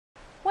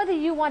Whether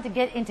you want to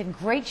get into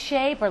great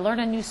shape or learn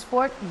a new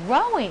sport,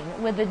 rowing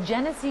with the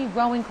Genesee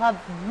Rowing Club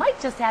might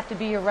just have to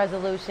be your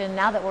resolution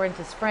now that we're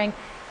into spring.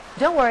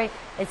 Don't worry,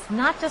 it's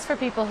not just for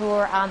people who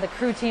are on the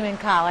crew team in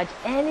college.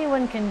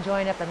 Anyone can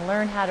join up and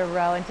learn how to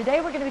row. And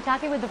today we're going to be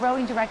talking with the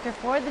rowing director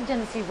for the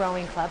Genesee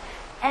Rowing Club.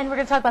 And we're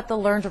going to talk about the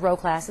Learn to Row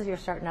classes. You're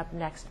starting up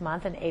next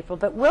month in April.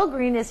 But Will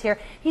Greene is here.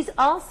 He's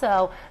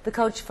also the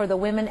coach for the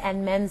women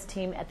and men's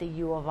team at the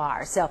U of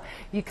R. So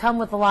you come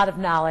with a lot of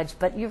knowledge,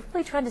 but you're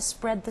really trying to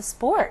spread the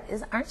sport,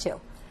 aren't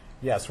you?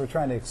 Yes, we're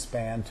trying to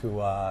expand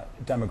to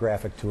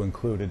demographic to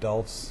include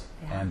adults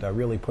and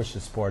really push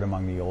the sport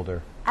among the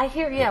older. I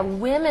hear,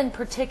 women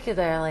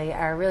particularly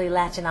are really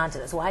latching onto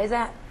this. Why is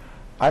that?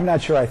 I'm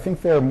not sure. I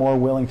think they're more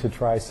willing to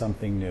try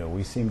something new.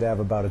 We seem to have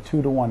about a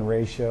 2-to-1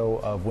 ratio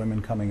of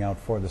women coming out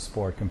for the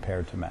sport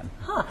compared to men.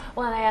 Huh.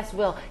 Well, and I asked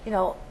Will,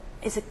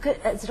 is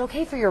it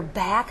okay for your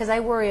back? Because I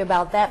worry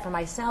about that for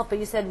myself. But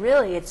you said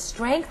really it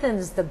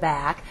strengthens the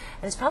back,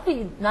 and it's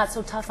probably not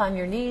so tough on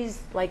your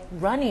knees like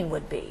running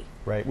would be.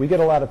 Right. We get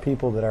a lot of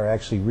people that are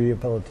actually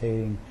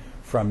rehabilitating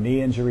from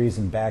knee injuries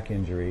and back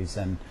injuries,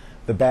 and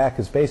the back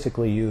is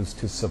basically used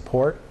to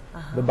support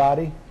the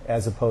body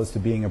as opposed to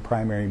being a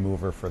primary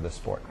mover for the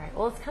sport. Right.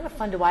 Well, it's kind of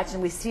fun to watch,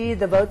 and we see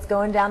the boats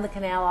going down the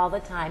canal all the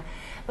time.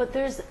 But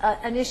there's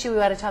an issue we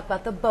want to talk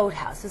about, the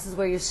boathouse. This is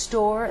where you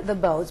store the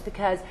boats,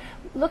 because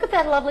look at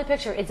that lovely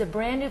picture. It's a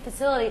brand new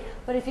facility,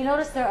 but if you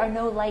notice, there are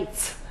no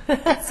lights.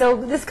 So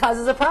this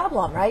causes a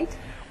problem, right?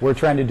 We're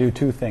trying to do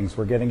two things.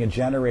 We're getting a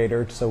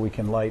generator so we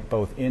can light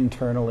both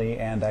internally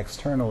and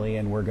externally,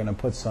 and we're going to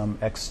put some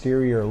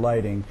exterior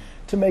lighting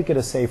to make it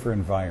a safer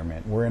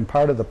environment. We're in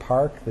part of the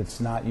park that's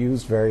not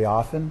used very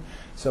often,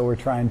 so we're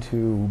trying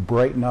to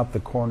brighten up the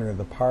corner of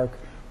the park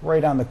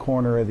right on the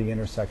corner of the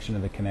intersection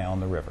of the canal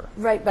and the river.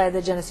 Right by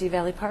the Genesee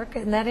Valley Park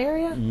in that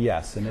area?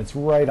 Yes, and it's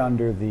right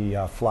under the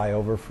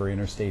flyover for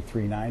Interstate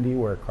 390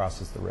 where it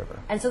crosses the river.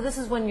 And so this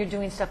is when you're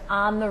doing stuff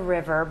on the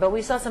river, but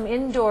we saw some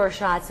indoor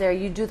shots there.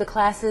 You do the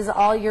classes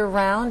all year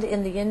round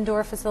in the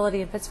indoor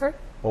facility in Pittsburgh?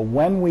 Well,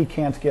 when we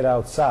can't get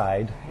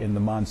outside in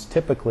the months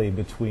typically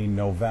between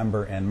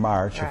November and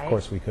March, of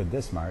course we could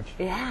this March,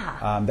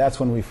 that's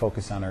when we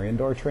focus on our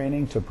indoor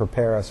training to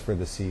prepare us for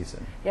the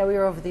season. Yeah, we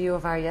were over the U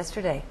of R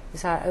yesterday. We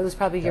saw, it was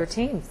probably your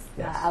teams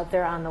out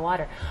there on the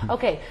water.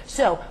 Okay,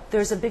 so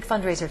there's a big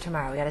fundraiser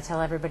tomorrow. We got to tell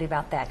everybody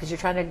about that, because you're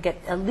trying to get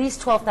at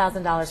least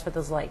 $12,000 for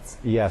those lights.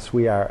 Yes,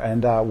 we are.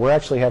 And we're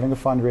actually having a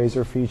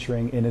fundraiser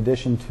featuring, in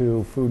addition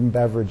to food and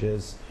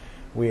beverages,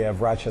 we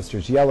have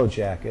Rochester's Yellow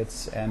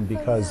Jackets, and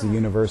because the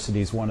university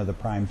is one of the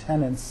prime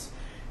tenants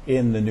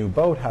in the new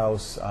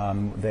boathouse,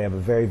 they have a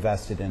very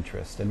vested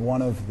interest. And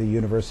one of the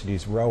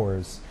university's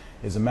rowers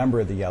is a member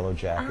of the Yellow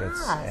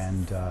Jackets.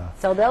 And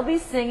so they'll be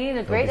singing,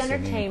 a great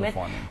entertainment.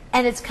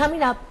 And it's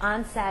coming up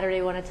on Saturday.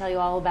 I want to tell you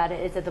all about it.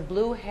 It's at the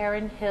Blue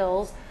Heron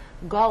Hills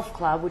Golf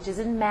Club, which is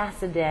in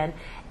Macedon,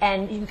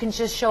 and you can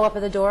just show up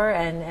at the door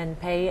and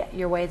pay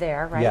your way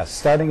there, right? Yes,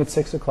 starting at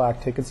 6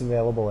 o'clock, tickets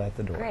available at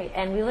the door. Great,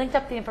 and we linked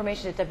up the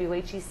information at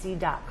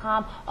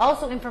WHEC.com.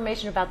 Also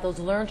information about those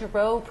Learn to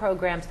Row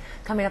programs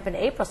coming up in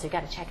April, so you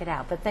got to check it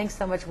out. But thanks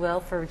so much, Will,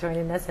 for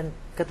joining us, and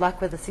good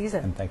luck with the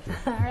season. And thank you.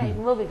 All right,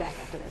 we'll be back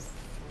after this.